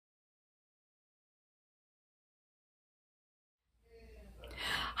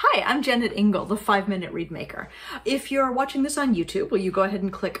Hi, I'm Jennet Ingle, the 5 Minute Reedmaker. If you're watching this on YouTube, will you go ahead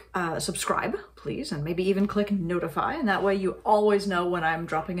and click subscribe, please, and maybe even click notify, and that way you always know when I'm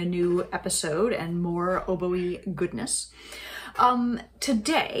dropping a new episode and more Oboe goodness.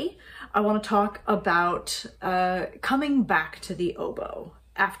 Today, I want to talk about coming back to the oboe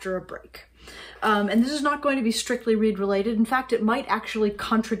after a break. And this is not going to be strictly reed related. In fact, it might actually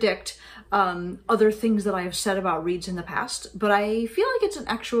contradict other things that I have said about reeds in the past, but I feel like it's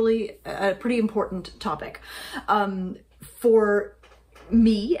actually a pretty important topic. For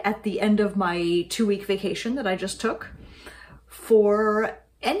me, at the end of my 2-week vacation that I just took, for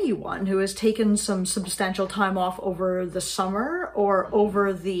anyone who has taken some substantial time off over the summer or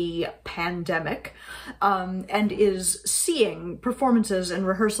over the pandemic, and is seeing performances and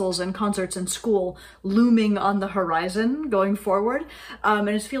rehearsals and concerts and school looming on the horizon going forward, and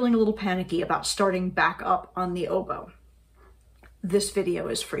is feeling a little panicky about starting back up on the oboe. This video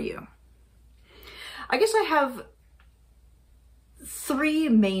is for you. I guess I have 3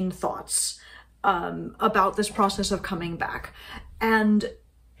 main thoughts about this process of coming back. And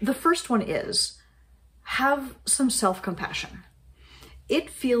the first one is, have some self-compassion. It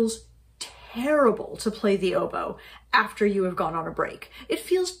feels terrible to play the oboe after you have gone on a break. It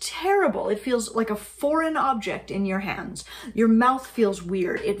feels terrible. It feels like a foreign object in your hands. Your mouth feels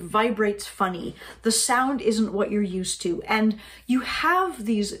weird. It vibrates funny. The sound isn't what you're used to. And you have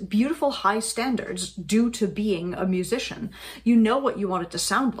these beautiful high standards due to being a musician. You know what you want it to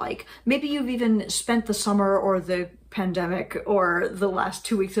sound like. Maybe you've even spent the summer or the pandemic or the last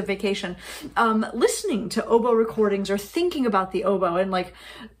 2 weeks of vacation listening to oboe recordings or thinking about the oboe and like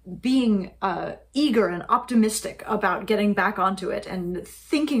being eager and optimistic about getting back onto it and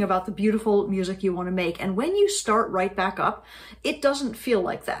thinking about the beautiful music you want to make. And when you start right back up, it doesn't feel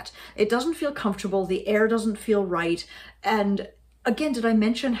like that. It doesn't feel comfortable. The air doesn't feel right. And again, did I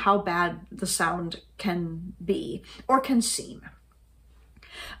mention how bad the sound can be or can seem?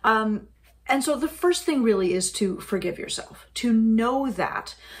 And so the first thing really is to forgive yourself, to know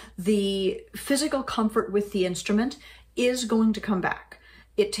that the physical comfort with the instrument is going to come back.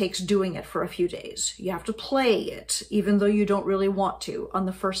 It takes doing it for a few days. You have to play it, even though you don't really want to, on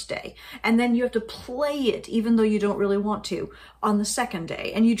the first day. And then you have to play it, even though you don't really want to, on the second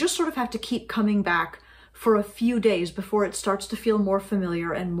day. And you just sort of have to keep coming back for a few days before it starts to feel more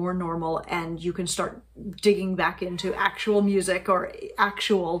familiar and more normal, and you can start digging back into actual music or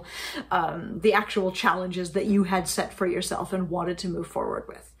actual, the actual challenges that you had set for yourself and wanted to move forward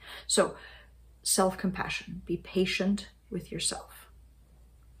with. So, self-compassion. Be patient with yourself.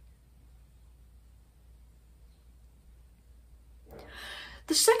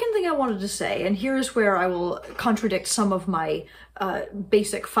 The second thing I wanted to say, and here is where I will contradict some of my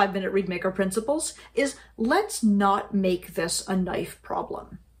basic 5-minute Reedmaker principles, is let's not make this a knife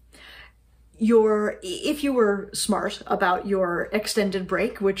problem. If you were smart about your extended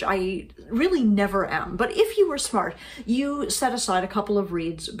break, which I really never am, but if you were smart, you set aside a couple of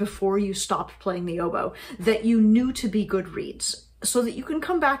reeds before you stopped playing the oboe that you knew to be good reeds, so that you can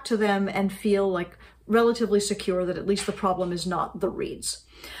come back to them and feel like relatively secure that at least the problem is not the reeds.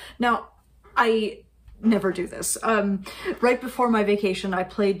 Now, I never do this. Right before my vacation, I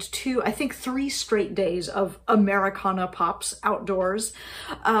played 3 straight days of Americana pops outdoors.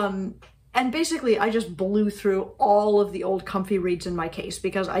 And basically, I just blew through all of the old comfy reeds in my case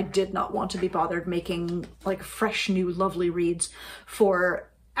because I did not want to be bothered making like fresh, new, lovely reeds for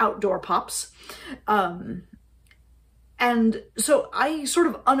outdoor pops. And so I sort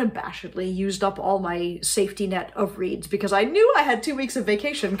of unabashedly used up all my safety net of reeds because I knew I had 2 weeks of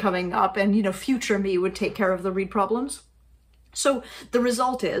vacation coming up and, you know, future me would take care of the reed problems. So the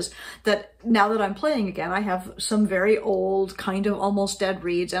result is that now that I'm playing again, I have some very old, kind of almost dead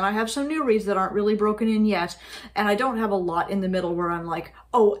reeds, and I have some new reeds that aren't really broken in yet, and I don't have a lot in the middle where I'm like,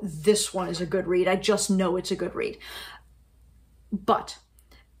 oh, this one is a good reed. I just know it's a good reed. But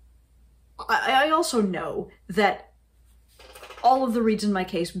I also know that all of the reeds in my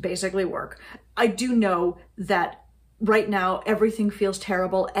case basically work. I do know that right now everything feels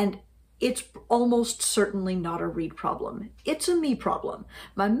terrible and it's almost certainly not a reed problem. It's a me problem.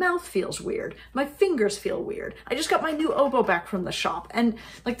 My mouth feels weird. My fingers feel weird. I just got my new oboe back from the shop, and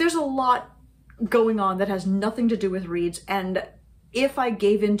like there's a lot going on that has nothing to do with reeds, and if I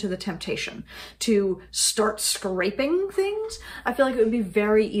gave in to the temptation to start scraping things, I feel like it would be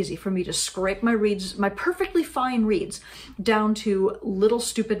very easy for me to scrape my reeds, my perfectly fine reeds, down to little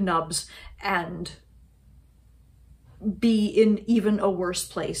stupid nubs and be in even a worse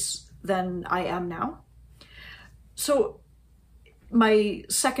place than I am now. So my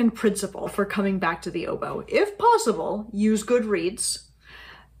second principle for coming back to the oboe, if possible, use good reeds.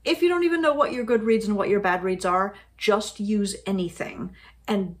 if you don't even know what your good reeds and what your bad reeds are, just use anything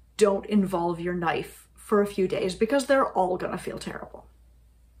and don't involve your knife for a few days because they're all gonna feel terrible.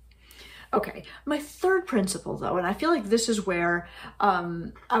 Okay, my third principle though, and I feel like this is where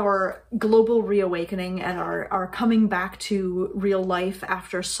our global reawakening and our coming back to real life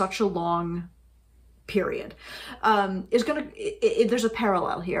after such a long period is gonna, there's a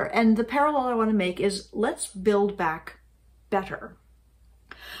parallel here. And the parallel I wanna make is let's build back better.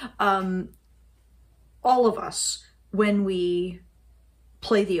 All of us, when we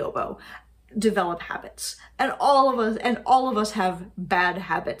play the oboe, develop habits, and all of us have bad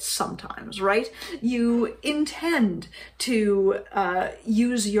habits sometimes, right? You intend to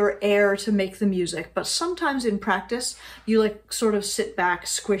use your air to make the music, but sometimes in practice you like sort of sit back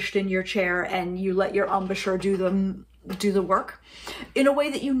squished in your chair and you let your embouchure do the work in a way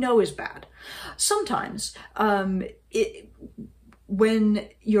that you know is bad. Sometimes when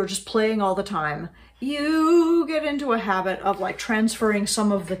you're just playing all the time, you get into a habit of like transferring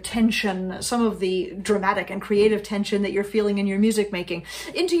some of the tension, some of the dramatic and creative tension that you're feeling in your music making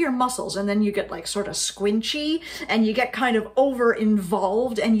into your muscles. And then you get like sort of squinchy and you get kind of over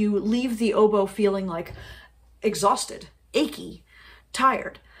involved and you leave the oboe feeling like exhausted, achy,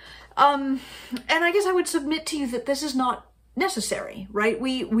 tired. And I guess I would submit to you that this is not necessary, right?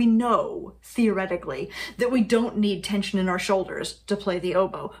 We know theoretically that we don't need tension in our shoulders to play the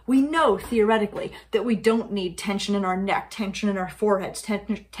oboe. We know theoretically that we don't need tension in our neck, tension in our foreheads,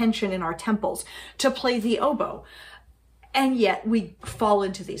 tension in our temples to play the oboe. And yet we fall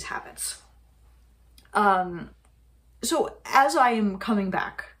into these habits. So as I am coming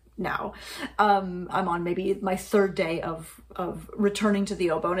back now, I'm on maybe my third day of returning to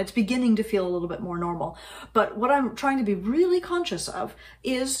the oboe, and it's beginning to feel a little bit more normal. But what I'm trying to be really conscious of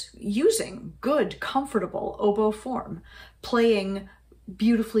is using good, comfortable oboe form, playing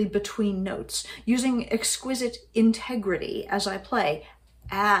beautifully between notes, using exquisite integrity as I play.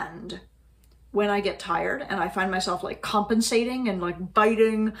 And when I get tired and I find myself like compensating and like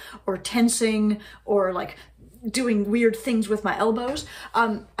biting or tensing or like doing weird things with my elbows,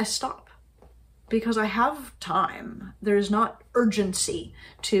 I stop because I have time. There's not urgency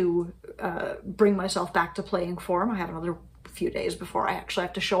to bring myself back to playing form. I have another few days before I actually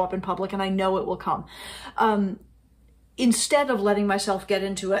have to show up in public, and I know it will come. Instead of letting myself get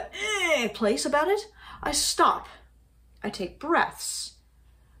into a place about it, I stop. I take breaths.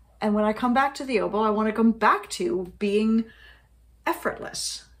 And when I come back to the oboe, I want to come back to being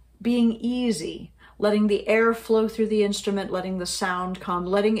effortless, being easy, letting the air flow through the instrument, letting the sound come,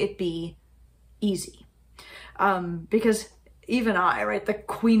 letting it be easy. Because even I, right, the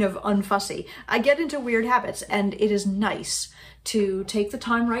queen of unfussy, I get into weird habits, and it is nice to take the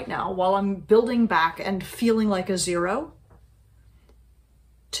time right now while I'm building back and feeling like a zero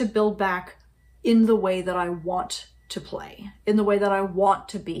to build back in the way that I want to play, in the way that I want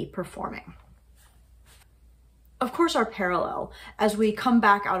to be performing. Of course, our parallel, as we come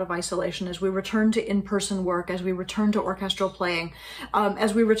back out of isolation, as we return to in-person work, as we return to orchestral playing,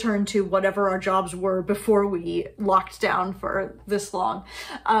 as we return to whatever our jobs were before we locked down for this long,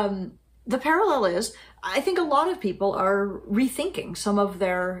 the parallel is, I think a lot of people are rethinking some of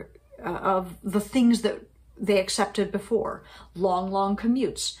their, of the things that they accepted before. Long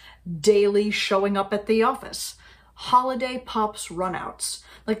commutes, daily showing up at the office, holiday pops runouts.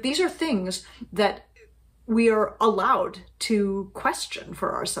 Like, these are things that we are allowed to question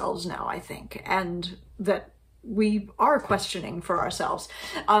for ourselves now, I think, and that we are questioning for ourselves.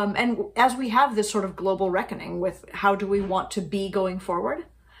 And as we have this sort of global reckoning with how do we want to be going forward,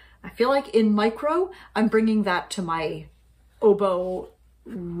 I feel like in micro, I'm bringing that to my oboe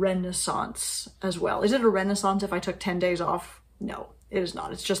renaissance as well. Is it a renaissance if I took 10 days off? No. It is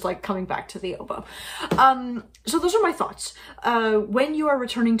not. It's just like coming back to the oboe. So those are my thoughts. When you are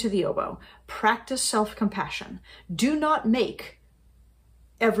returning to the oboe, practice self-compassion. Do not make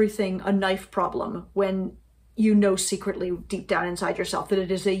everything a knife problem when you know secretly deep down inside yourself that it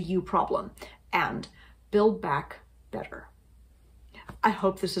is a you problem. And build back better. I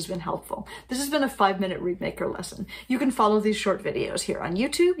hope this has been helpful. This has been a 5-minute Reedmaker lesson. You can follow these short videos here on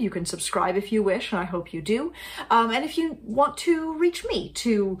YouTube. You can subscribe if you wish, and I hope you do. And if you want to reach me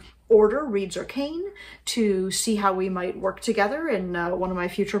to order reeds or cane, to see how we might work together in one of my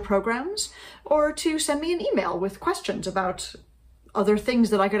future programs, or to send me an email with questions about other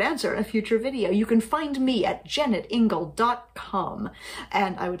things that I could answer in a future video, you can find me at jennetingle.com,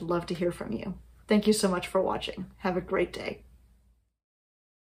 and I would love to hear from you. Thank you so much for watching. Have a great day.